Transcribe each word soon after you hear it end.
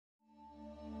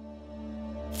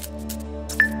This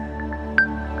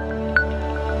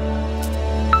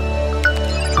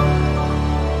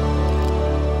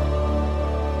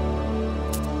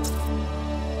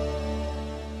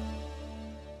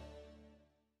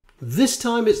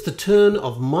time it's the turn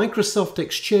of Microsoft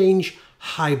Exchange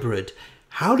Hybrid.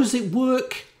 How does it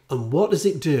work and what does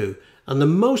it do? And the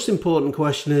most important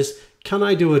question is, can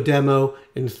I do a demo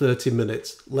in 30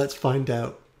 minutes? Let's find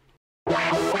out.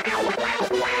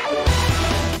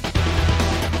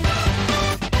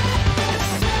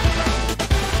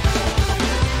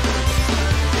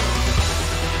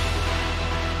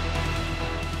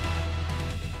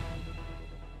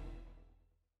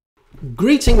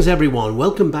 Greetings everyone,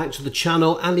 welcome back to the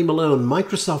channel. Andy Malone,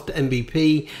 Microsoft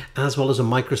MVP, as well as a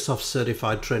Microsoft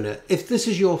certified trainer. If this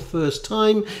is your first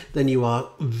time, then you are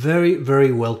very,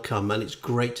 very welcome, and it's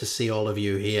great to see all of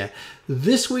you here.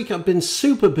 This week I've been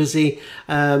super busy.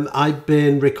 I've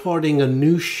been recording a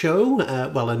new show,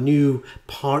 a new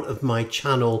part of my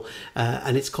channel,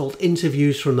 and it's called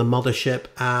Interviews from the Mothership,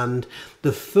 and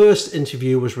the first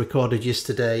interview was recorded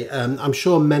yesterday. I'm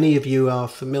sure many of you are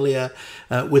familiar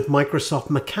with Microsoft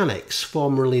Mechanics,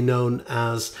 formerly known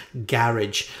as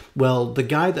Garage. Well, the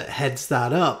guy that heads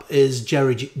that up is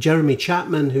Jeremy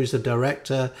Chapman, who's a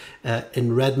director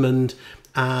in Redmond.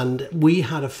 And we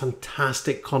had a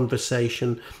fantastic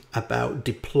conversation about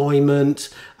deployment,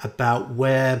 about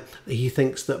where he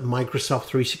thinks that Microsoft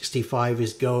 365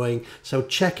 is going. So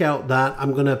check out that.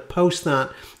 I'm going to post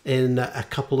that in a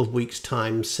couple of weeks'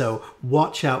 time. So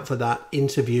watch out for that,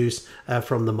 interviews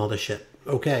from the mothership.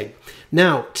 Okay,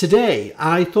 now today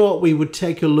I thought we would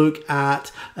take a look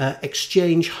at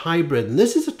Exchange Hybrid, and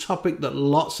this is a topic that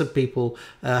lots of people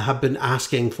have been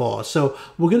asking for. So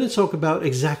we're going to talk about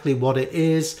exactly what it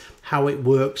is, how it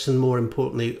works, and more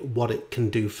importantly, what it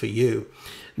can do for you.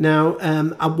 Now,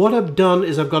 what I've done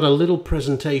is I've got a little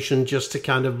presentation just to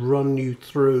kind of run you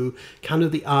through kind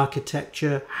of the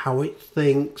architecture, how it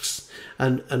thinks,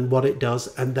 and what it does,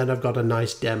 and then I've got a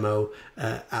nice demo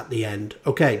at the end.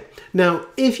 Okay, now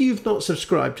if you've not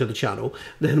subscribed to the channel,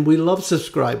 then we love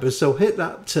subscribers, so hit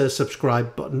that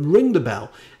subscribe button, ring the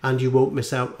bell, and you won't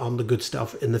miss out on the good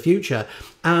stuff in the future.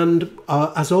 And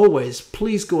as always,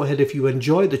 please go ahead, if you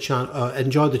enjoy the channel,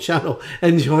 enjoy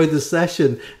the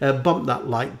session, bump that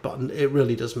like button. It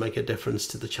really does make a difference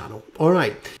to the channel. All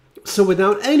right. So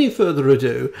without any further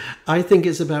ado, I think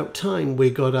it's about time we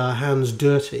got our hands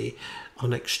dirty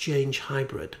on Exchange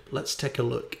Hybrid. Let's take a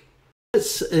look.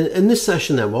 In this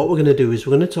session then, what we're going to do is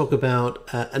we're going to talk about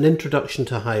an introduction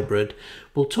to hybrid.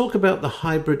 We'll talk about the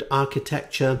hybrid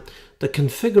architecture, the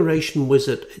configuration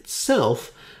wizard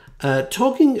itself,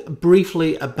 talking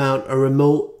briefly about a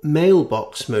remote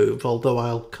mailbox move, although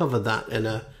I'll cover that in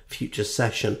a future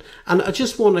session. And I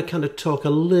just want to kind of talk a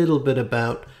little bit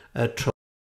about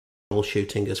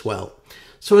troubleshooting as well.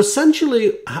 So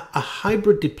essentially, a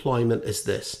hybrid deployment is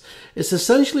this. It's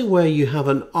essentially where you have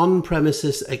an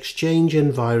on-premises Exchange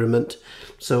environment,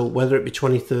 so whether it be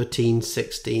 2013,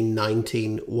 16,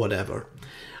 19, whatever.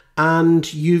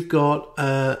 And you've got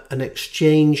an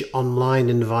Exchange online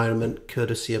environment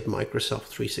courtesy of Microsoft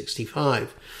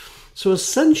 365. So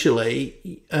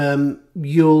essentially,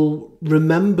 you'll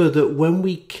remember that when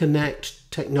we connect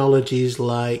technologies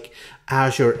like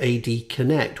Azure AD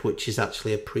Connect, which is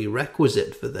actually a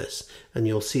prerequisite for this, and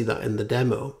you'll see that in the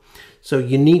demo. So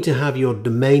you need to have your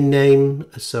domain name,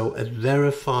 so a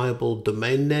verifiable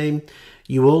domain name.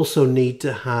 You also need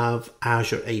to have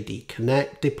Azure AD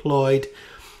Connect deployed.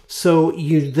 So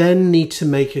you then need to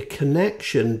make a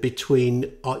connection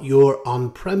between your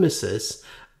on-premises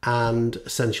and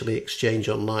essentially Exchange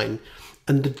Online.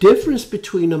 And the difference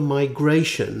between a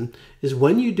migration is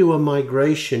when you do a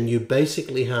migration, you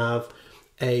basically have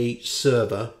a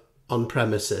server on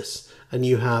premises and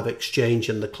you have Exchange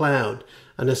in the cloud.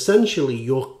 And essentially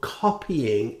you're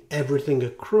copying everything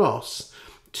across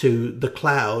to the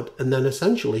cloud and then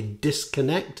essentially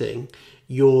disconnecting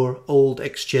your old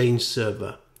Exchange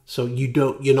server. So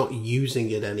you're not using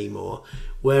it anymore.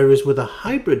 Whereas with a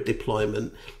hybrid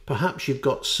deployment, perhaps you've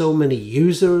got so many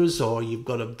users or you've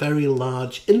got a very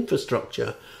large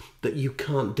infrastructure that you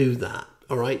can't do that.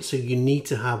 All right, so you need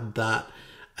to have that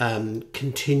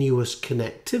continuous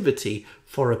connectivity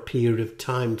for a period of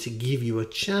time to give you a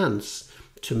chance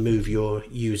to move your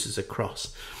users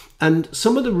across. And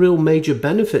some of the real major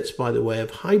benefits, by the way,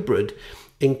 of hybrid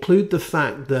include the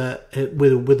fact that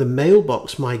with a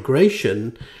mailbox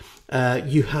migration,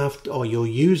 you have to, or your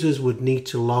users would need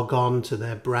to log on to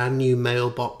their brand new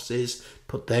mailboxes,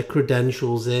 put their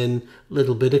credentials in, a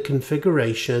little bit of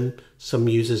configuration. Some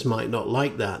users might not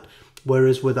like that.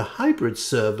 Whereas with a hybrid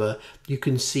server, you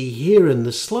can see here in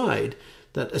the slide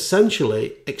that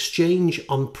essentially Exchange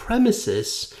on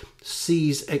premises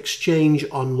sees Exchange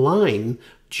online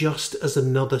just as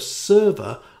another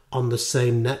server on the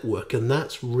same network, and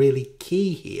that's really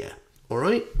key here. All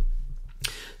right.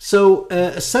 So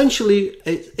essentially,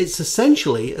 it's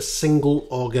essentially a single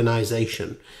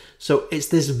organization. So it's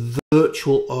this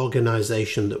virtual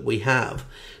organization that we have.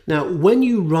 Now, when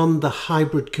you run the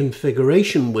hybrid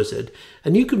configuration wizard,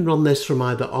 and you can run this from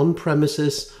either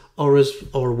on-premises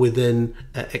or within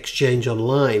Exchange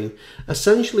Online,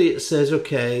 essentially it says,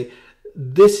 okay,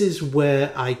 this is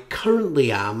where I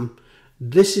currently am,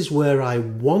 this is where I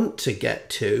want to get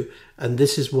to, and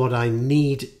this is what I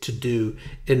need to do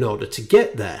in order to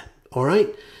get there. All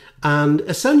right. And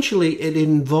essentially it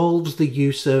involves the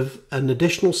use of an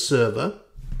additional server,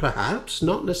 perhaps,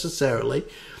 not necessarily,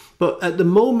 but at the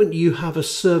moment you have a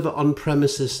server on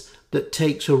premises that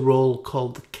takes a role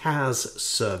called the CAS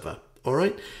server. All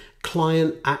right.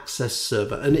 Client Access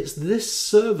Server, and it's this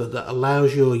server that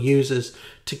allows your users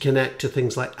to connect to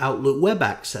things like Outlook Web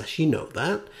Access. You know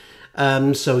that.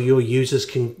 So your users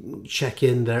can check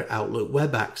in their Outlook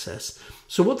Web Access.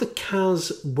 So what the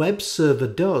CAS web server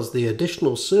does, the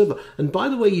additional server, and by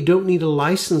the way, you don't need a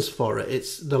license for it.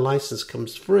 The license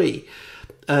comes free.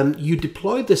 You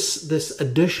deploy this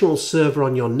additional server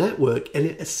on your network, and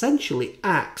it essentially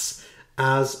acts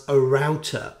as a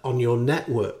router on your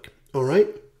network. All right.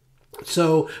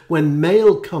 So when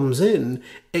mail comes in,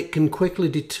 it can quickly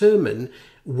determine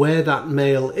where that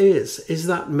mail is. Is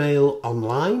that mail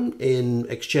online in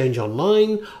Exchange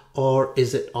Online, or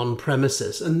is it on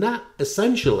premises? And that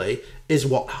essentially is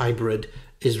what hybrid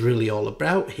is really all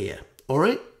about here. All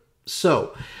right.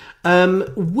 So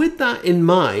with that in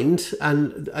mind,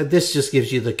 and this just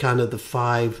gives you the the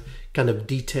 5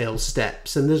 detailed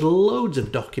steps, and there's loads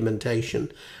of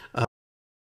documentation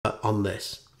on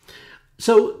this.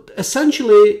 So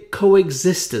essentially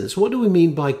coexistence. What do we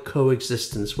mean by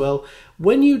coexistence? Well,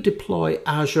 when you deploy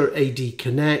Azure AD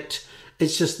Connect,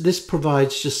 this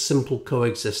provides just simple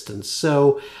coexistence.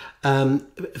 So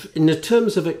in the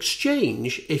terms of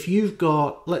Exchange, if you've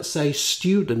got, let's say,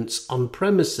 students on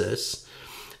premises,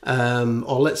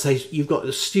 or let's say you've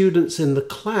got students in the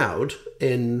cloud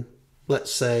in,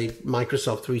 let's say,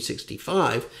 Microsoft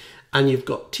 365, and you've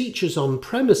got teachers on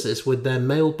premises with their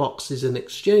mailboxes in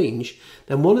Exchange,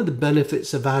 then one of the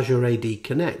benefits of Azure AD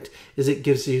Connect is it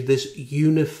gives you this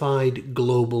unified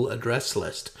global address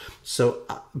list. So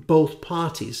both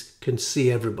parties can see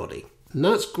everybody. And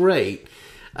that's great.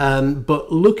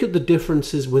 But look at the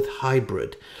differences with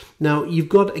hybrid. Now you've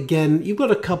got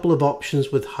a couple of options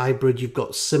with hybrid. You've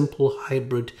got simple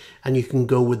hybrid, and you can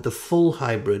go with the full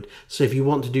hybrid. So if you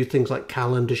want to do things like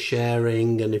calendar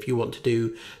sharing, and if you want to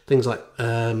do things like,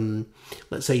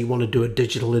 let's say you want to do a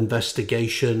digital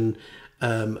investigation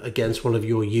against one of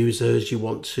your users, you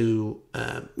want to,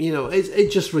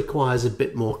 it just requires a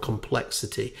bit more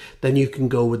complexity, then you can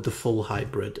go with the full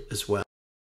hybrid as well.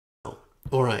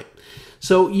 All right.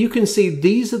 So you can see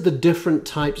these are the different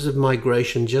types of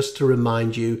migration. Just to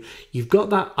remind you, you've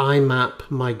got that IMAP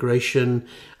migration,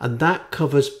 and that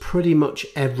covers pretty much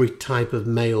every type of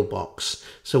mailbox.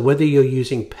 So whether you're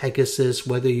using Pegasus,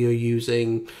 whether you're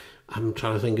using, I'm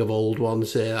trying to think of old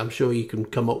ones here, I'm sure you can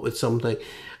come up with something,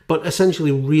 but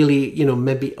essentially really,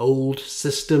 maybe old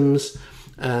systems,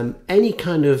 any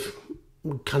kind of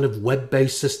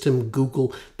web-based system,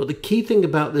 Google. But the key thing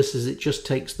about this is it just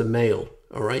takes the mail.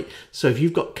 All right. So if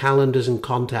you've got calendars and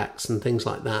contacts and things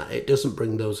like that, it doesn't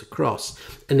bring those across.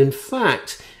 And in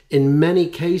fact, in many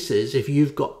cases, if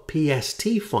you've got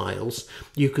PST files,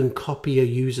 you can copy a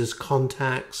user's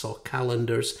contacts or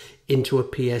calendars into a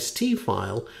PST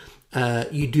file.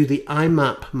 You do the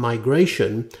IMAP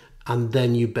migration, and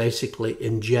then you basically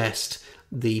ingest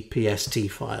the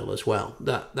PST file as well.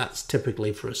 That's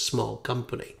typically for a small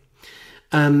company.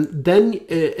 Then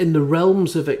in the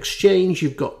realms of Exchange,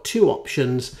 you've got 2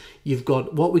 options. You've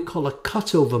got what we call a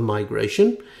cutover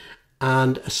migration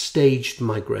and a staged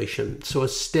migration. So a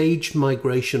staged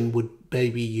migration would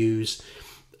maybe use,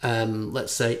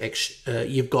 let's say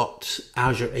you've got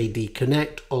Azure AD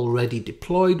Connect already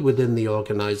deployed within the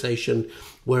organization,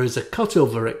 whereas a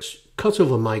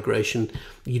cutover migration,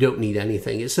 you don't need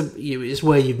anything. It's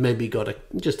where you've maybe got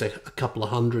just a couple of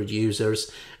hundred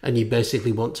users, and you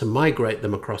basically want to migrate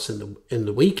them across in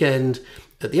the weekend.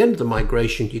 At the end of the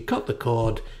migration, you cut the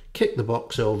cord, kick the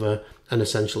box over, and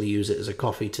essentially use it as a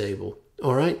coffee table.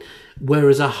 All right.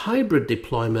 Whereas a hybrid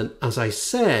deployment, as I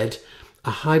said,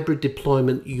 a hybrid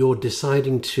deployment, you're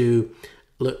deciding to,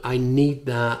 look, I need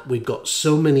that. We've got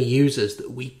so many users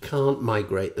that we can't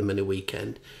migrate them in a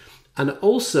weekend. And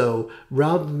also,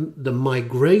 rather than the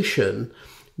migration,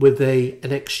 with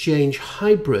an Exchange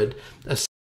hybrid,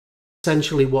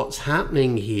 essentially what's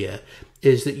happening here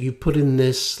is that you put in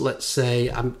this, let's say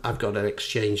I've got an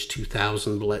Exchange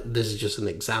 2000, this is just an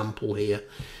example here.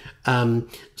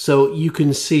 So you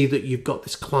can see that you've got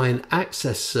this client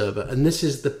access server, and this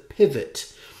is the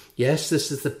pivot. Yes,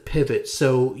 this is the pivot.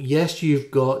 So yes, you've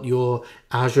got your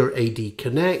Azure AD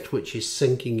Connect, which is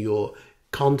syncing your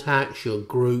contacts, your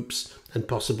groups, and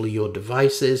possibly your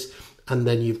devices. And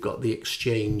then you've got the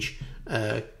Exchange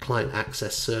client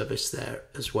access service there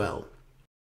as well.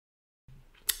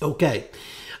 Okay,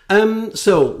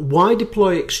 so why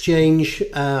deploy Exchange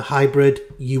hybrid?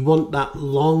 You want that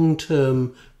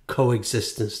long-term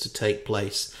coexistence to take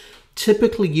place.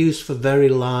 Typically used for very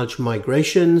large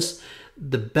migrations.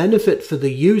 The benefit for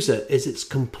the user is it's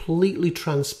completely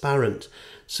transparent.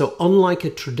 So unlike a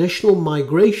traditional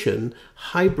migration,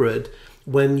 hybrid,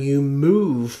 when you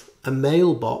move a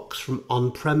mailbox from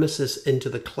on-premises into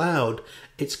the cloud,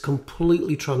 it's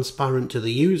completely transparent to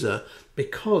the user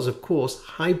because, of course,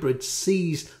 hybrid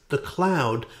sees the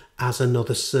cloud as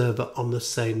another server on the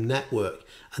same network.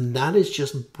 And that is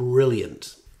just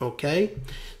brilliant. Okay,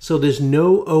 so there's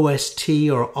no OST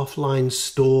or offline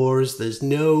stores, there's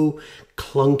no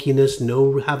clunkiness,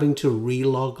 no having to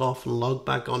relog off and log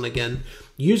back on again.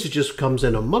 User just comes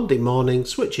in on Monday morning,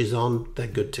 switches on, they're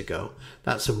good to go.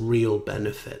 That's a real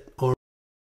benefit. All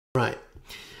right.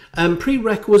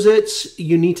 Prerequisites,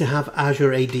 you need to have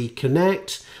Azure AD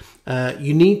Connect.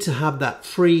 You need to have that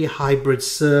free hybrid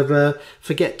server.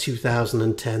 Forget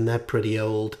 2010, they're pretty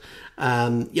old. I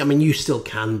mean, you still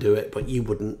can do it, but you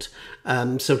wouldn't.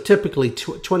 So typically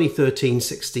 2013,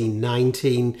 16,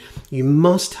 19, you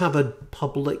must have a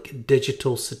public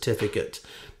digital certificate.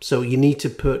 So you need to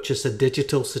purchase a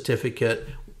digital certificate,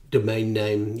 domain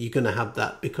name. You're going to have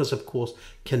that because, of course,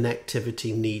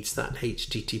 connectivity needs that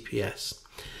HTTPS.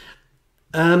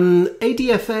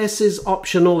 ADFS is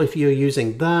optional if you're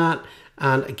using that.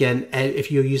 And again,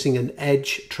 if you're using an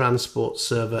edge transport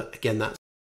server, again, that's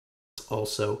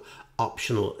also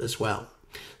optional as well.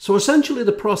 So essentially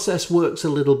the process works a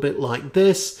little bit like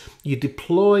this. You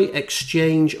deploy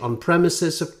Exchange on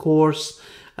premises, of course,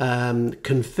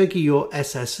 configure your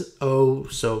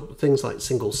SSO, so things like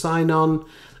single sign-on,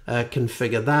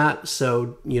 configure that.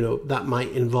 So, you know, that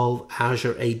might involve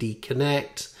Azure AD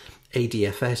Connect,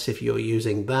 ADFS if you're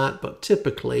using that, but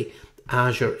typically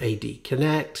Azure AD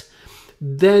Connect.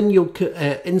 Then you'll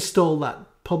install that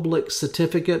public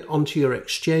certificate onto your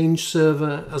Exchange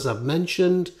server, as I've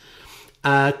mentioned.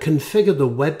 Configure the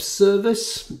web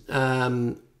service.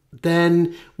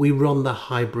 Then we run the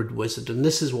hybrid wizard, and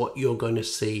this is what you're going to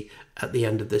see at the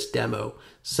end of this demo.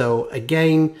 So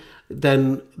again,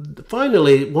 then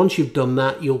finally, once you've done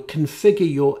that, you'll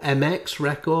configure your MX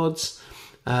records,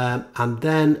 and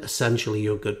then essentially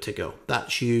you're good to go.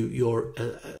 That's you're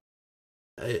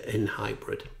in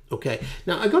hybrid. Okay,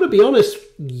 now I got to be honest,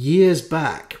 years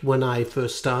back when I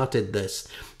first started this,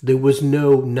 there was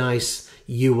no nice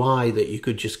UI that you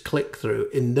could just click through.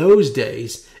 In those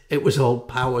days, it was all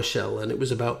PowerShell, and it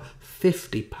was about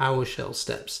 50 PowerShell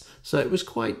steps. So it was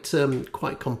quite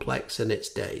complex in its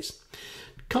days.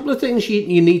 A couple of things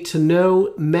you need to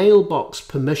know: mailbox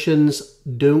permissions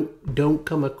don't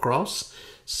come across.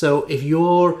 So if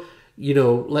you're, you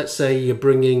know, let's say you're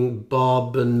bringing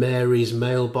Bob and Mary's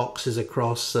mailboxes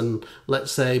across, and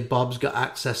let's say Bob's got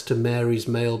access to Mary's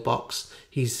mailbox.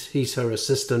 He's her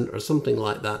assistant or something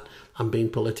like that. I'm being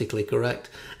politically correct.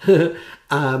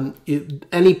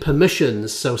 Any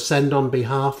permissions, so send on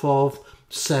behalf of,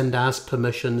 send as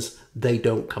permissions, they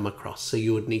don't come across. So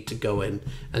you would need to go in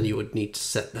and you would need to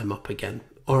set them up again.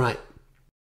 All right.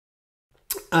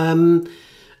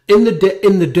 In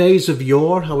the days of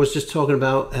yore, I was just talking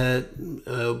about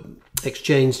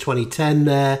Exchange 2010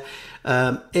 there.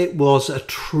 It was a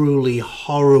truly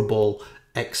horrible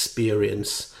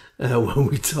experience when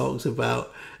we talked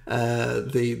about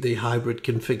the hybrid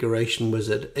configuration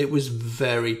wizard. It was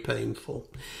very painful.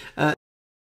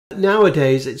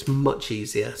 Nowadays, it's much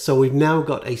easier. So we've now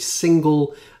got a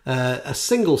single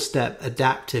step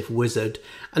adaptive wizard,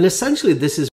 and essentially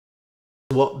this is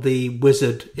what the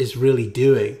wizard is really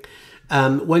doing.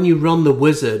 When you run the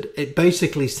wizard, it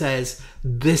basically says,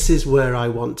 this is where I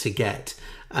want to get.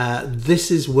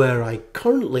 This is where I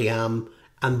currently am,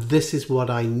 and this is what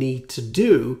I need to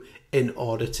do in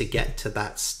order to get to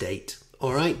that state.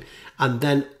 All right. And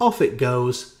then off it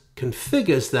goes,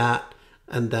 configures that,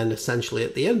 and then essentially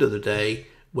at the end of the day,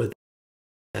 we're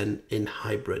then in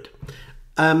hybrid.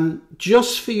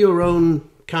 Just for your own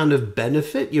kind of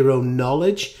benefit, your own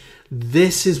knowledge,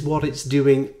 this is what it's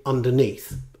doing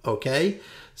underneath. Okay,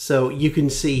 So you can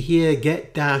see here,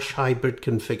 get dash hybrid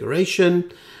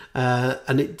configuration,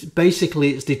 and it basically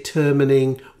it's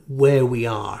determining where we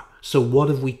are. So what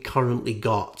have we currently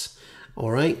got?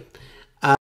 All right.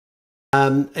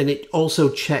 And it also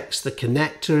checks the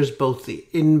connectors, both the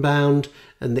inbound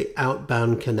and the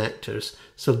outbound connectors.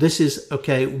 So this is,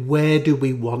 okay, where do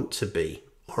we want to be?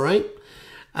 All right.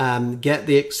 Get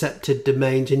the accepted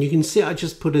domains. And you can see I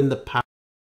just put in the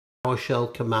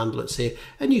PowerShell commandlets here.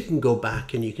 And you can go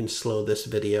back and you can slow this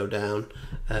video down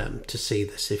to see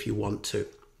this if you want to.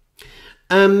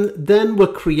 Then we're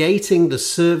creating the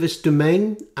service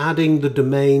domain, adding the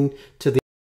domain to the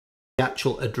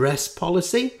actual address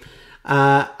policy.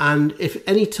 And if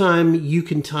anytime you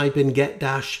can type in get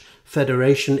dash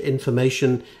federation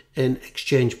information in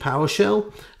Exchange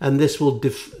PowerShell, and this will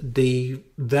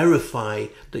verify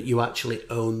that you actually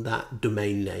own that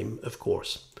domain name, of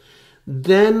course.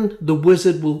 Then the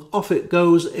wizard will, off it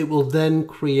goes, it will then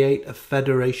create a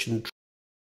federation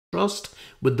trust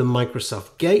with the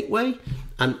Microsoft Gateway,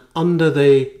 and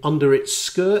under its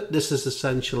skirt, this is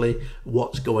essentially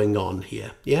what's going on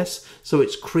here. Yes, so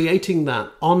it's creating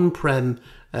that on-prem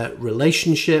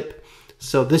relationship.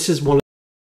 So this is one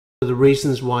of the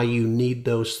reasons why you need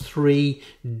those 3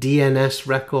 DNS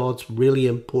records. Really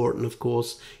important, of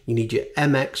course. You need your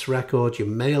MX record, your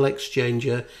mail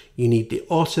exchanger, you need the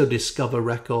auto discover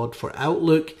record for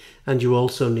Outlook, and you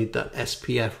also need that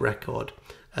SPF record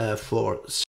for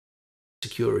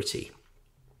security.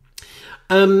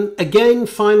 Again,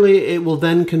 finally, it will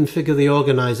then configure the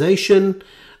organization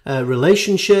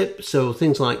relationship. So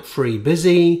things like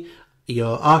FreeBusy,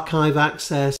 your archive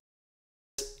access,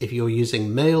 if you're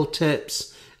using mail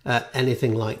tips,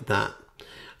 anything like that.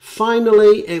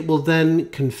 Finally, it will then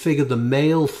configure the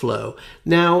mail flow.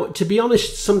 Now, to be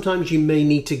honest, sometimes you may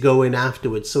need to go in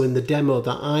afterwards. So in the demo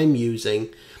that I'm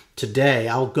using today,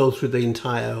 I'll go through the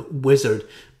entire wizard,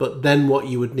 but then what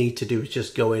you would need to do is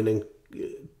just go in and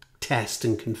test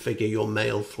and configure your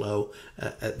mail flow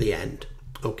at the end.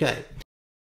 Okay.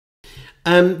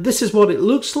 This is what it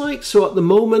looks like. So at the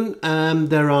moment,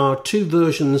 there are 2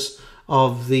 versions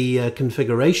of the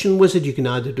configuration wizard. You can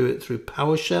either do it through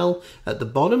PowerShell at the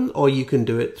bottom, or you can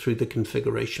do it through the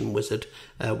configuration wizard,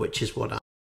 which is what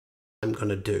I'm going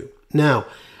to do. Now,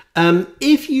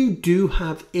 if you do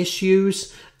have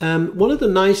issues, one of the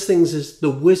nice things is the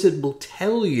wizard will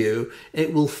tell you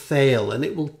it will fail, and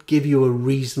it will give you a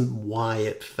reason why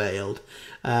it failed.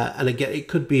 And again, it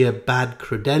could be a bad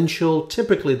credential.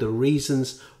 Typically the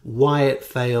reasons why it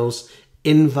fails: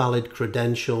 invalid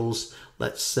credentials,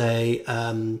 let's say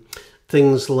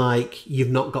things like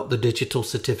you've not got the digital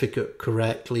certificate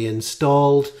correctly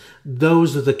installed.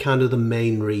 Those are the kind of the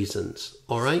main reasons.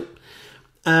 All right.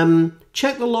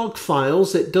 Check the log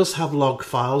files. It does have log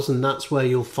files, and that's where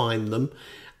you'll find them.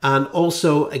 And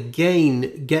also,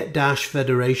 again, get dash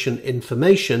federation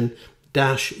information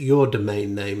dash your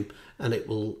domain name, and it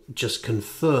will just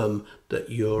confirm that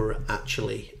you're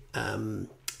actually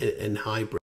in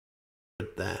hybrid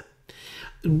there.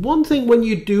 One thing, when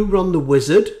you do run the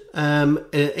wizard,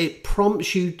 it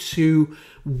prompts you to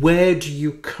where do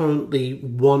you currently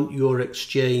want your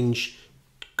Exchange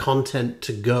content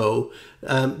to go.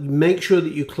 Make sure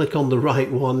that you click on the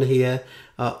right one here.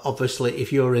 Obviously,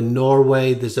 if you're in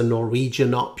Norway, there's a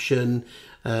Norwegian option,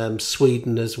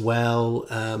 Sweden as well,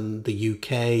 the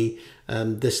UK.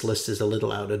 This list is a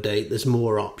little out of date. There's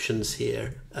more options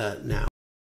here now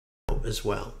as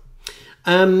well.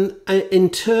 In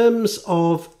terms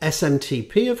of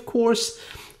SMTP, of course,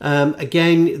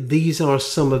 again, these are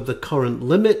some of the current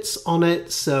limits on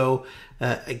it. So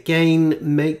again,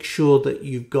 make sure that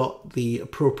you've got the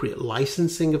appropriate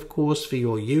licensing, of course, for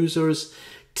your users.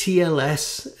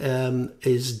 TLS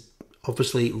is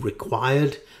obviously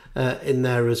required in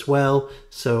there as well.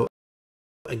 So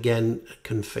again,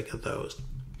 configure those.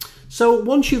 So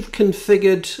once you've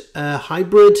configured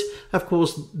hybrid, of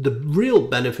course, the real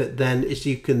benefit then is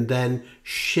you can then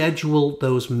schedule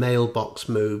those mailbox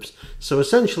moves. So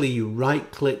essentially you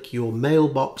right click your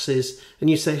mailboxes and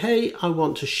you say, hey, I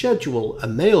want to schedule a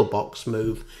mailbox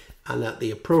move, and at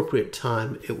the appropriate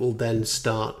time it will then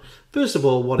start. First of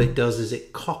all, what it does is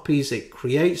it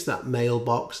creates that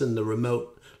mailbox in the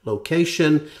remote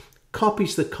location,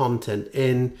 copies the content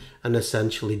in, and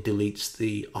essentially deletes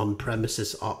the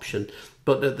on-premises option.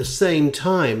 But at the same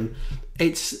time,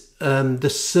 it's the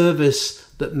service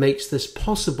that makes this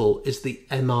possible is the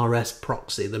MRS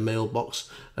proxy, the mailbox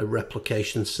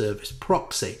replication service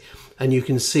proxy. And you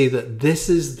can see that this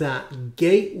is that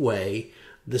gateway,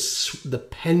 the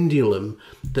pendulum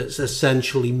that's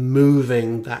essentially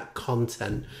moving that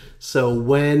content. So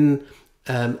when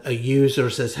a user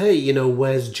says, hey, you know,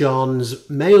 where's John's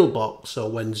mailbox, or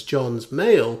when's John's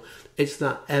mail? It's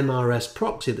that MRS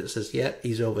proxy that says, yeah,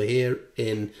 he's over here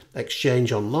in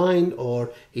Exchange Online,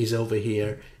 or he's over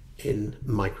here in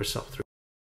Microsoft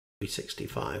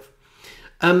 365.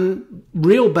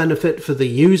 Real benefit for the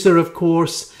user, of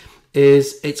course,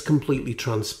 is it's completely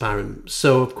transparent.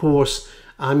 So, of course,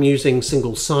 I'm using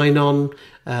single sign-on.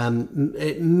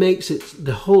 It makes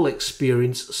the whole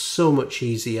experience so much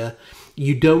easier.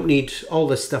 You don't need all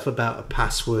this stuff about a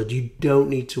password. You don't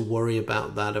need to worry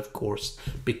about that, of course,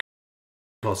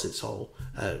 because it's all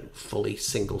fully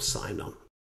single sign-on.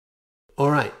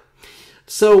 All right,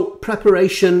 so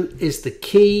preparation is the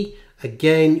key.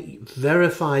 Again,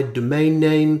 verified domain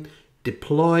name,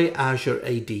 deploy Azure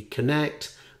AD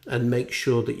Connect, and make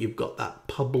sure that you've got that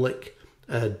public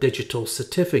digital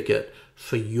certificate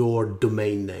for your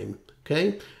domain name.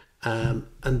 Okay, and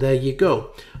there you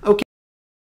go.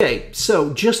 Okay,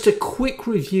 so just a quick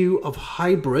review of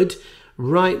hybrid.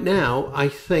 Right now, I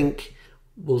think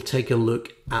we'll take a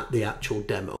look at the actual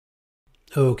demo.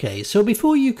 Okay, so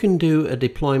before you can do a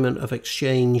deployment of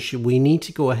Exchange, we need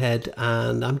to go ahead,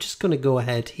 and I'm just going to go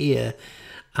ahead here,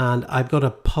 and I've got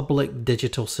a public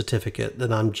digital certificate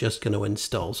that I'm just going to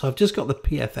install. So I've just got the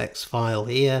PFX file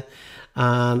here,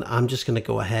 and I'm just going to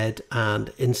go ahead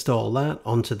and install that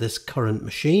onto this current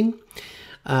machine.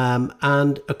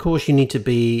 And of course you need to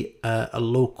be a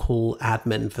local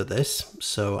admin for this.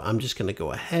 So I'm just going to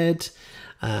go ahead,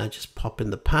 just pop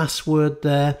in the password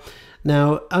there.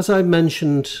 Now, as I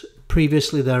mentioned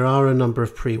previously, there are a number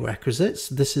of prerequisites.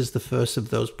 This is the first of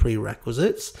those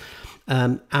prerequisites,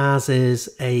 as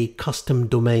is a custom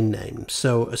domain name.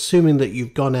 So assuming that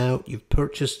you've gone out, you've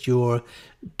purchased your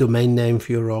domain name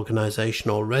for your organization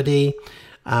already,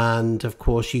 and of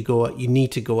course you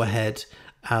need to go ahead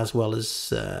as well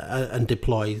as and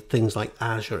deploy things like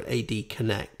Azure AD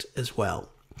Connect as well.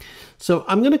 So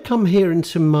I'm going to come here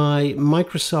into my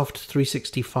Microsoft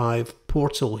 365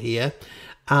 portal here,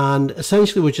 and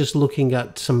essentially we're just looking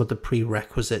at some of the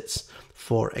prerequisites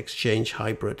for Exchange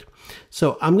Hybrid.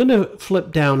 So I'm going to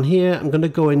flip down here, I'm going to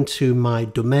go into my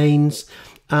domains,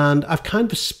 and I've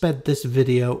kind of sped this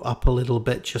video up a little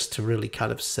bit just to really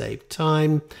kind of save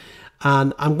time.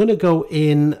 And I'm going to go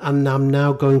in, and I'm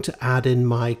now going to add in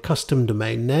my custom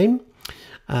domain name.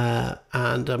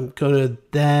 And I'm going to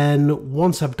then,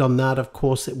 once I've done that, of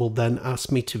course, it will then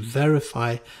ask me to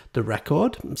verify the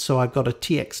record. So I've got a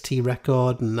TXT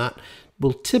record, and that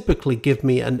will typically give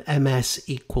me an MS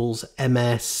equals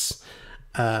MS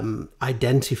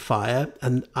identifier.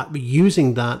 And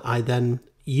using that, I then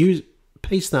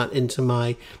paste that into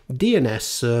my DNS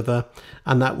server,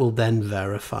 and that will then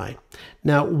verify.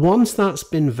 Now, once that's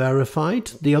been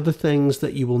verified, the other things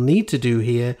that you will need to do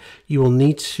here, you will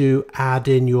need to add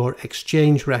in your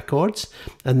Exchange records,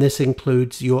 and this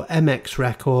includes your MX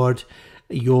record,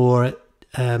 your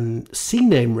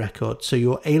CNAME record, so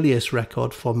your alias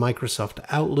record for Microsoft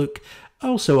Outlook,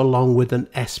 also along with an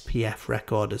SPF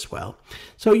record as well.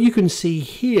 So you can see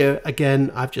here,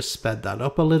 again, I've just sped that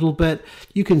up a little bit.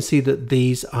 You can see that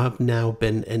these have now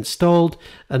been installed,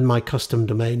 and my custom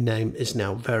domain name is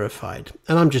now verified.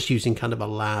 And I'm just using kind of a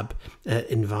lab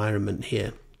environment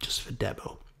here, just for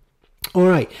demo. All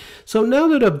right, so now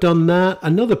that I've done that,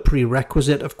 another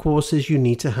prerequisite, of course, is you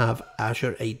need to have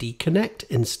Azure AD Connect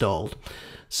installed.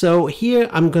 So here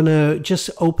I'm going to just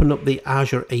open up the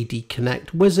Azure AD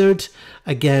Connect wizard.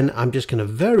 Again, I'm just going to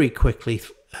very quickly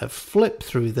flip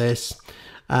through this.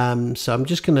 So I'm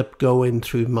just going to go in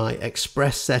through my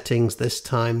Express settings this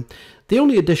time. The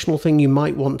only additional thing you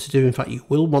might want to do, in fact you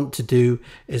will want to do,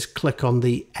 is click on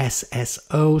the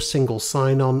SSO single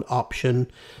sign-on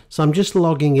option. So I'm just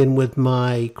logging in with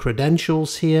my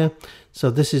credentials here.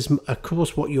 So this is, of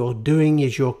course, what you're doing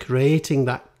is you're creating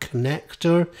that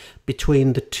connector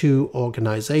between the two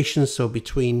organizations, so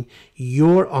between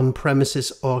your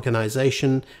on-premises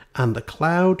organization and the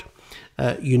cloud.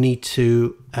 You need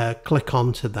to click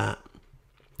onto that.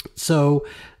 So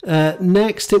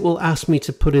next it will ask me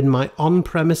to put in my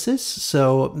on-premises.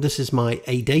 So this is my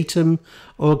ADatum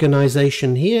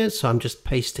organization here, so I'm just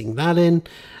pasting that in,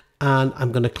 and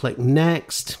I'm going to click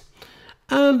next.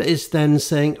 And it's then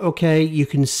saying, okay, you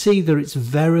can see that it's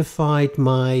verified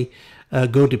my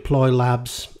Go Deploy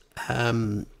Labs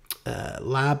lab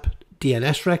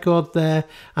DNS record there,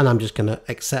 and I'm just going to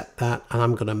accept that, and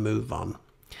I'm going to move on.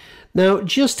 Now,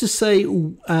 just to say,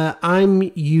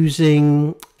 I'm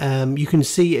using, you can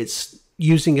see it's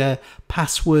using a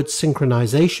password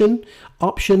synchronization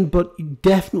option, but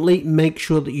definitely make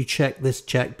sure that you check this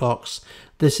checkbox.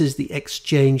 This is the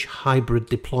Exchange hybrid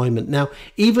deployment. Now,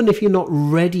 even if you're not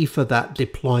ready for that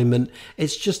deployment,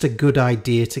 it's just a good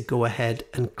idea to go ahead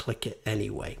and click it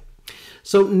anyway.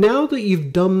 So now that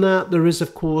you've done that, there is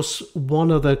of course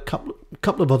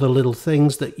couple of other little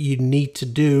things that you need to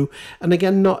do. And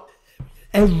again, not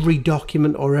every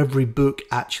document or every book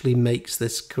actually makes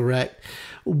this correct.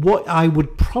 What I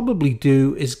would probably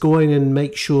do is go in and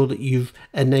make sure that you've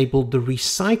enabled the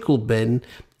recycle bin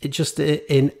just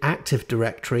in Active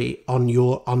Directory on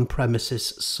your on-premises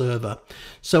server.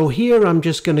 So here I'm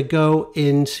just going to go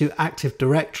into Active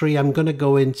Directory. I'm going to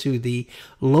go into the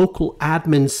local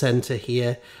admin center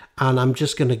here, and I'm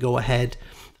just going to go ahead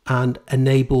and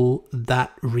enable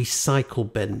that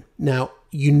recycle bin. Now,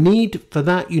 you need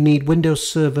Windows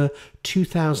Server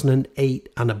 2008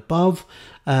 and above.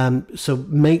 So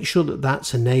make sure that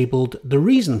that's enabled. The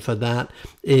reason for that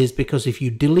is because if you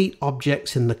delete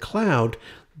objects in the cloud,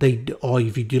 or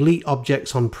if you delete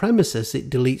objects on premises,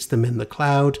 it deletes them in the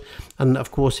cloud. And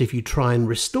of course, if you try and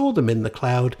restore them in the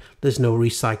cloud, there's no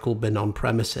recycle bin on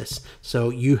premises. So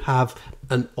you have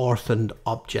an orphaned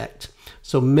object.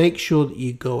 So make sure that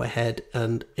you go ahead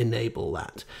and enable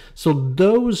that. So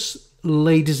those,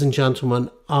 ladies and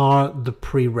gentlemen, are the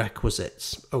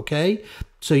prerequisites, okay?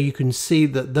 So you can see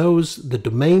that the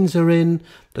domains are in,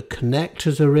 the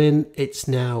connectors are in, it's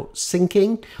now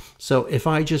syncing. So if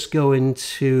I just go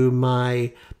into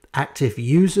my active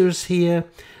users here,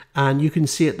 and you can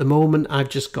see at the moment I've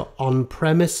just got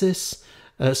on-premises,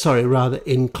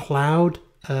 in cloud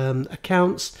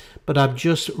accounts, but I've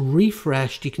just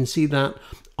refreshed. You can see that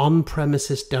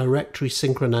on-premises directory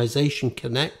synchronization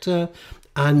connector,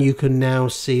 and you can now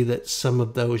see that some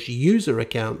of those user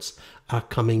accounts are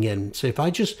coming in. So if I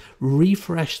just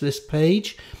refresh this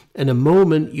page, in a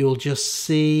moment you'll just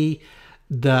see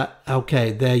that,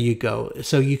 okay, there you go.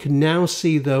 So you can now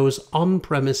see those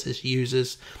on-premises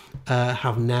users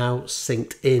have now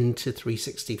synced into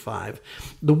 365.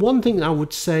 The one thing I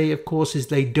would say, of course, is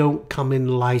they don't come in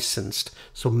licensed.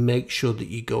 So make sure that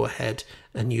you go ahead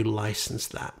and you license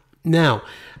that. Now,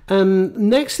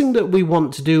 next thing that we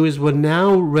want to do is we're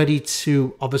now ready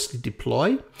to obviously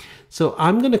deploy. So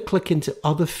I'm going to click into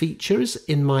other features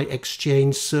in my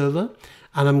Exchange server,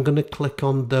 and I'm going to click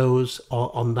on those,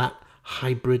 or on that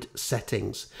hybrid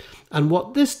settings. And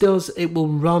what this does, it will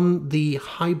run the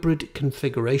hybrid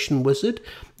configuration wizard.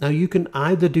 Now you can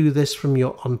either do this from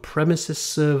your on-premises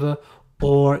server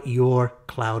or your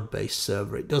cloud-based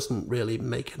server. It doesn't really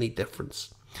make any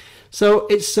difference. So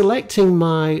it's selecting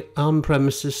my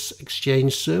on-premises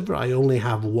Exchange server. I only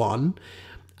have one.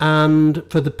 And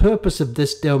for the purpose of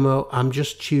this demo, I'm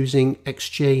just choosing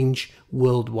Exchange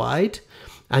Worldwide.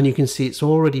 And you can see it's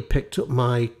already picked up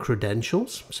my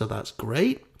credentials. So that's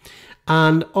great.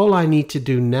 And all I need to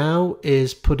do now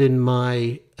is put in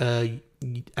my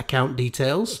account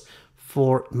details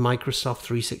for Microsoft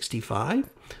 365.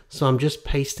 So I'm just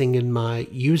pasting in my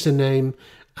username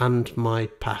and my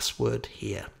password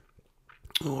here.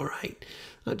 All right,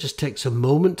 that just takes a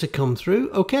moment to come through.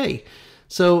 Okay,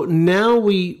 so now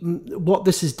what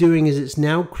this is doing is it's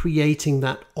now creating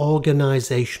that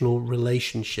organizational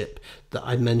relationship that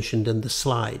I mentioned in the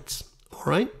slides. All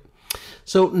right,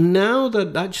 so now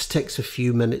that just takes a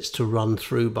few minutes to run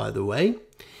through, by the way.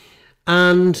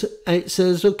 And it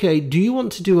says, okay, do you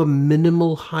want to do a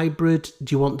minimal hybrid?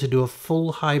 Do you want to do a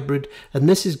full hybrid? And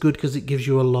this is good because it gives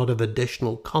you a lot of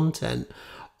additional content.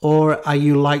 Or are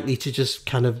you likely to just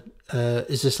kind of,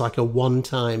 is this like a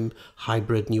one-time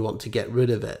hybrid and you want to get rid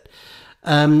of it?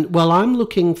 Well, I'm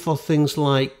looking for things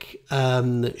like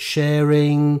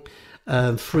sharing,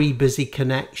 free busy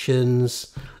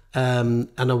connections, and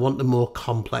I want the more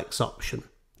complex option.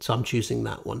 So I'm choosing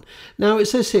that one. Now it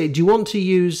says here, do you want to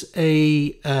use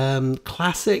a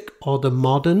classic or the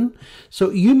modern?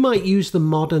 So you might use the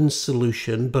modern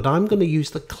solution, but I'm going to use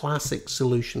the classic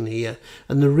solution here.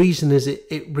 And the reason is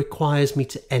it requires me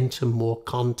to enter more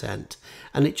content.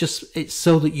 And it's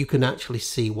so that you can actually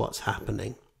see what's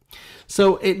happening.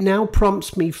 So it now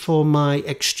prompts me for my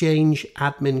Exchange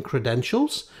admin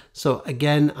credentials. So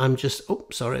again, I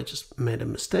just made a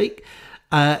mistake.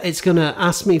 It's going to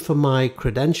ask me for my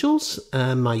credentials,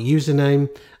 my username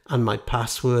and my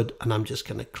password, and I'm just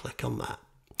going to click on that.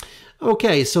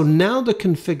 Okay, so now the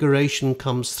configuration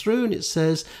comes through and it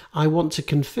says I want to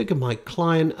configure my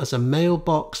client as a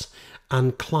mailbox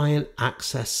and client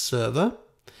access server.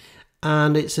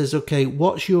 And it says, okay,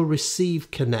 what's your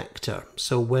receive connector?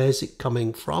 So where's it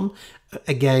coming from?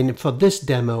 Again, for this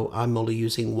demo, I'm only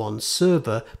using one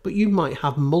server, but you might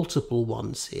have multiple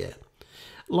ones here.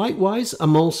 Likewise,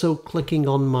 I'm also clicking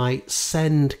on my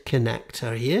send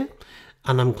connector here,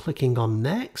 and I'm clicking on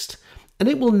next, and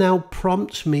it will now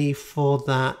prompt me for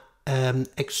that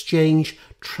Exchange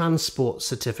transport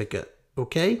certificate.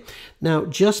 Okay, now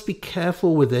just be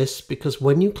careful with this, because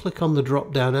when you click on the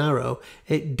drop down arrow,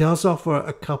 it does offer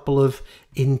a couple of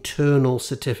internal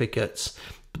certificates,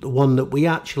 but the one that we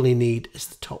actually need is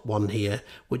the top one here,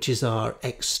 which is our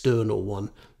external one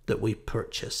that we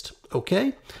purchased.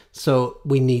 Okay, so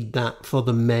we need that for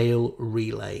the mail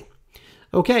relay.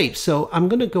 Okay, so I'm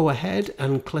going to go ahead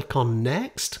and click on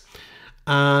next,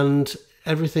 and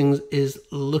everything is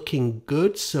looking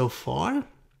good so far.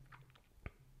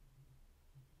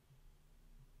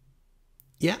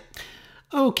 Yeah.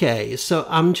 Okay, so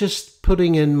I'm just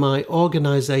putting in my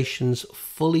organization's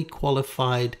fully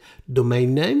qualified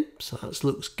domain name. So that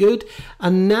looks good.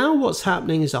 And now what's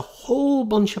happening is a whole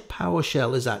bunch of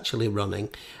PowerShell is actually running.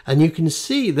 And you can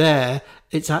see there,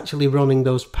 it's actually running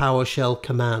those PowerShell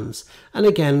commands. And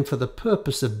again, for the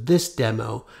purpose of this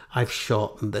demo, I've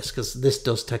shortened this because this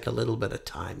does take a little bit of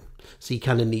time. So you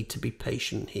kind of need to be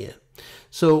patient here.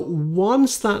 So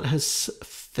once that has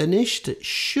finished, it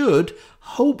should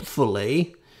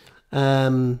hopefully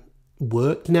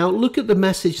work. Now look at the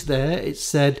message there. It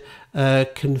said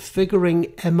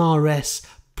configuring MRS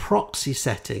proxy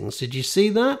settings. Did you see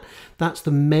that? That's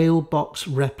the mailbox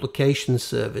replication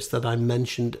service that I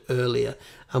mentioned earlier,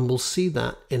 and we'll see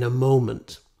that in a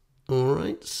moment. All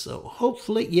right, so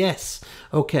hopefully, yes.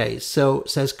 Okay, so it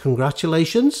says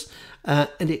congratulations.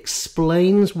 It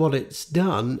explains what it's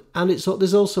done, and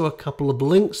there's also a couple of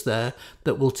links there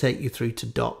that will take you through to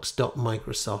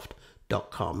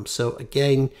docs.microsoft.com. So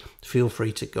again, feel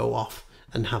free to go off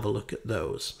and have a look at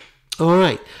those. All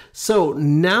right, so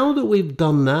now that we've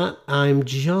done that, I'm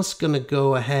just going to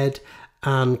go ahead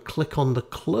and click on the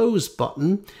close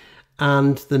button.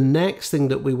 And the next thing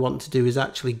that we want to do is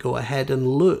actually go ahead and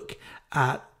look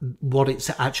at what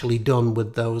it's actually done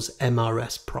with those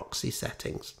MRS proxy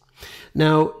settings.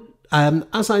 Now,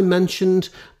 as I mentioned,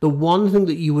 the one thing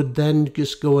that you would then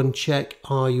just go and check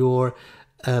are your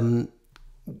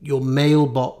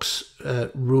mailbox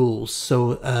rules.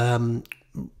 So,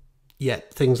 yeah,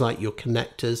 things like your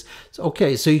connectors. So,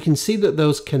 okay, so you can see that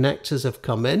those connectors have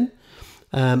come in.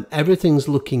 Everything's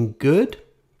looking good.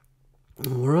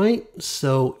 All right,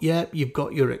 so yeah, you've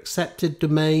got your accepted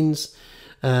domains.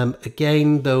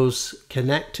 Again, those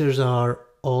connectors are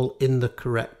all in the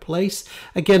correct place.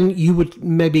 Again, you would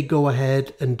maybe go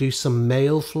ahead and do some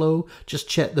mail flow. Just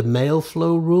check the mail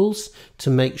flow rules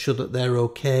to make sure that they're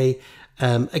okay.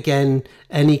 Again,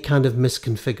 any kind of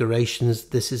misconfigurations,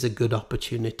 this is a good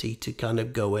opportunity to kind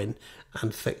of go in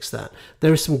and fix that.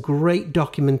 There is some great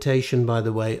documentation, by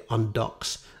the way, on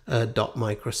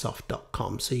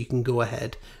docs.microsoft.com, so you can go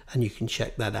ahead and you can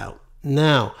check that out.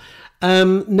 Now,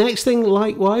 next thing,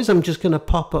 likewise, I'm just going to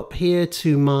pop up here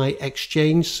to my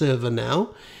Exchange server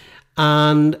now.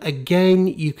 And again,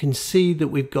 you can see that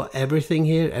we've got everything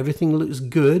here. Everything looks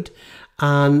good.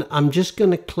 And I'm just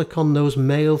going to click on those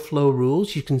mail flow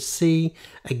rules. You can see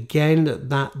again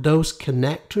that those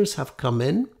connectors have come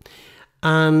in.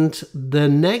 And the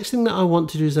next thing that I want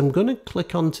to do is I'm going to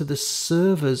click onto the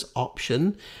servers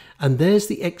option. And there's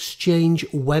the Exchange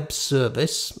web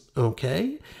service.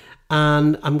 Okay.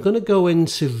 And I'm going to go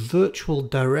into virtual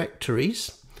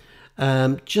directories,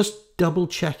 just double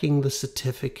checking the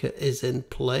certificate is in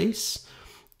place.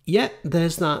 Yep,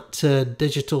 there's that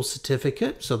digital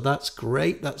certificate. So that's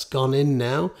great. That's gone in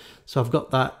now. So I've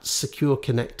got that secure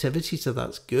connectivity. So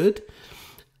that's good.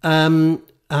 And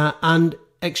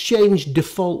Exchange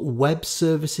default web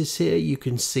services here. You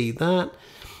can see that.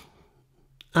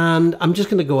 And I'm just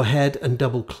going to go ahead and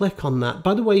double click on that.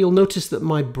 By the way, you'll notice that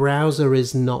my browser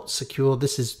is not secure.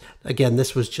 This is, again,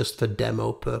 this was just for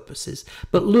demo purposes.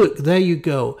 But look, there you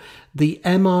go. The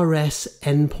MRS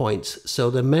endpoints.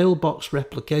 So the mailbox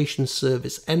replication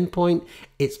service endpoint,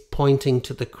 it's pointing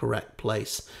to the correct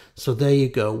place. So there you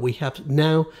go. We have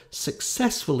now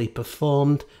successfully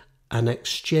performed an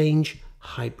Exchange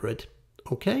hybrid.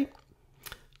 Okay.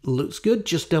 Looks good.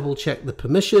 Just double check the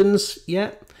permissions.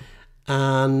 Yeah.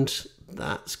 And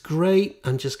that's great,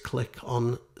 and just click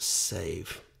on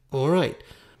save. All right,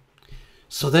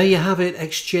 so there you have it,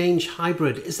 Exchange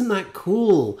hybrid. Isn't that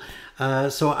cool?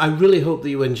 So I really hope that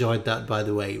you enjoyed that, by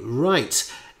the way.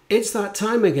 Right, it's that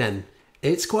time again.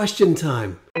 It's question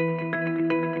time.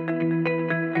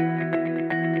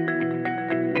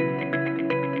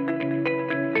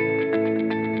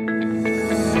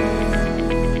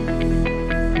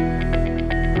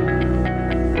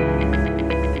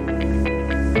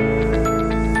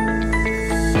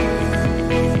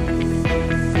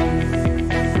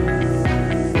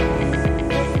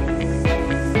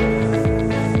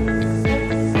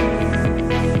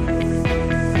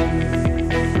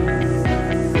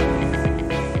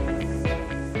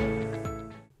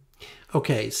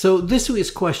 Okay, so this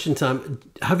week's question time.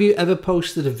 Have you ever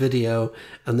posted a video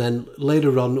and then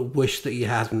later on wished that you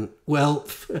hadn't? Well,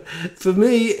 for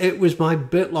me, it was my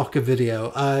BitLocker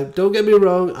video. Don't get me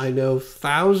wrong, I know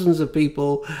thousands of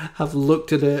people have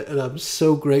looked at it and I'm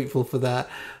so grateful for that.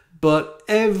 But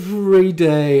every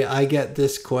day I get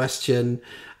this question,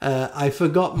 I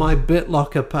forgot my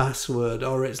BitLocker password,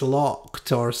 or it's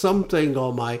locked or something,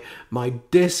 or my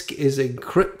disk is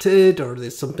encrypted, or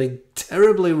there's something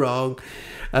terribly wrong.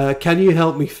 Can you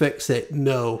help me fix it?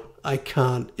 No, I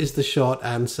can't is the short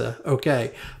answer.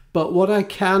 Okay. But what I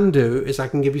can do is I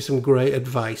can give you some great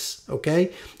advice,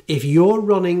 okay? If you're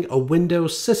running a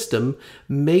Windows system,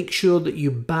 make sure that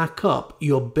you back up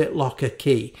your BitLocker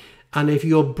key. And if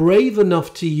you're brave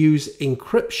enough to use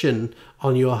encryption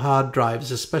on your hard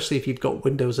drives, especially if you've got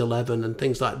Windows 11 and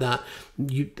things like that,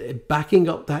 backing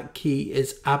up that key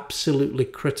is absolutely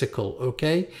critical,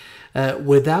 okay?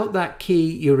 Without that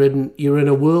key, you're in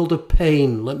a world of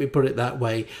pain, let me put it that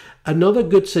way. Another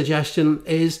good suggestion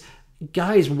is,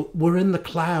 guys, we're in the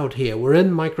cloud here. We're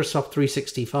in Microsoft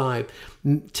 365.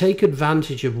 Take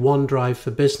advantage of OneDrive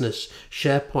for Business,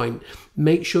 SharePoint.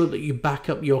 Make sure that you back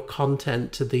up your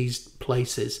content to these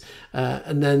places.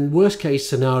 And then worst case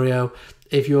scenario,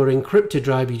 if your encrypted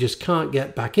drive, you just can't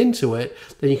get back into it,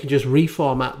 then you can just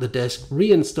reformat the disk,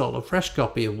 reinstall a fresh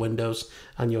copy of Windows,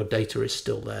 and your data is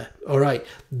still there. All right,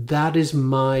 that is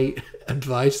my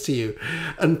advice to you.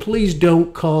 And please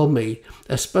don't call me,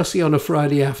 especially on a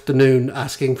Friday afternoon,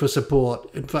 asking for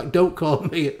support. In fact, don't call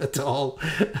me at all.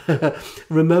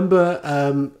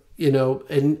 Remember, you know,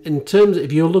 in terms,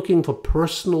 if you're looking for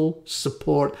personal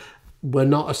support, we're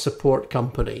not a support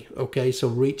company, okay? So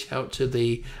reach out to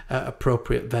the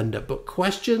appropriate vendor. But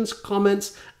questions,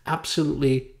 comments,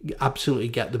 absolutely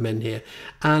get them in here.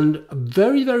 And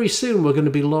very, very soon, we're going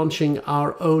to be launching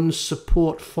our own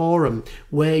support forum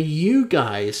where you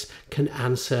guys can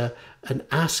answer and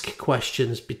ask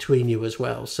questions between you as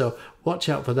well. So watch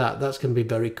out for that. That's going to be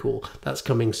very cool. That's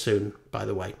coming soon, by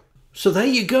the way. So there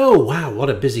you go. Wow, what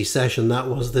a busy session that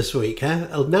was this week,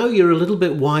 huh? Now you're a little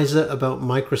bit wiser about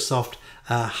Microsoft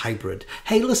Hybrid.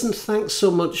 Hey, listen, thanks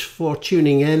so much for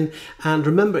tuning in. And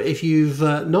remember, if you've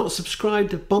not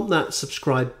subscribed, bump that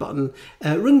subscribe button,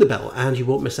 ring the bell, and you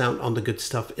won't miss out on the good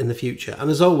stuff in the future. And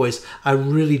as always, I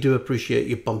really do appreciate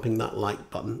you bumping that like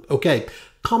button. Okay.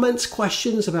 Comments,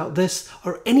 questions about this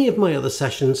or any of my other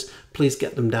sessions, please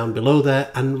get them down below there.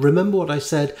 And remember what I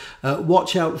said,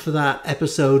 watch out for that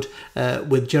episode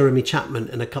with Jeremy Chapman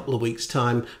in a couple of weeks'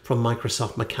 time from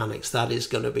Microsoft Mechanics. That is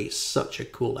going to be such a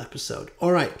cool episode.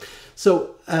 All right,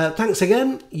 so thanks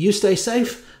again. You stay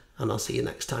safe, and I'll see you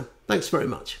next time. Thanks very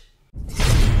much.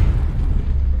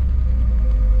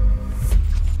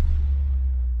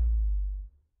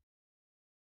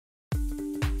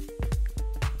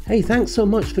 Hey, thanks so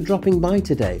much for dropping by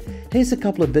today. Here's a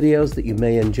couple of videos that you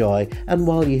may enjoy, and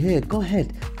while you're here, go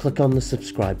ahead, click on the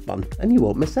subscribe button and you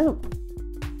won't miss out.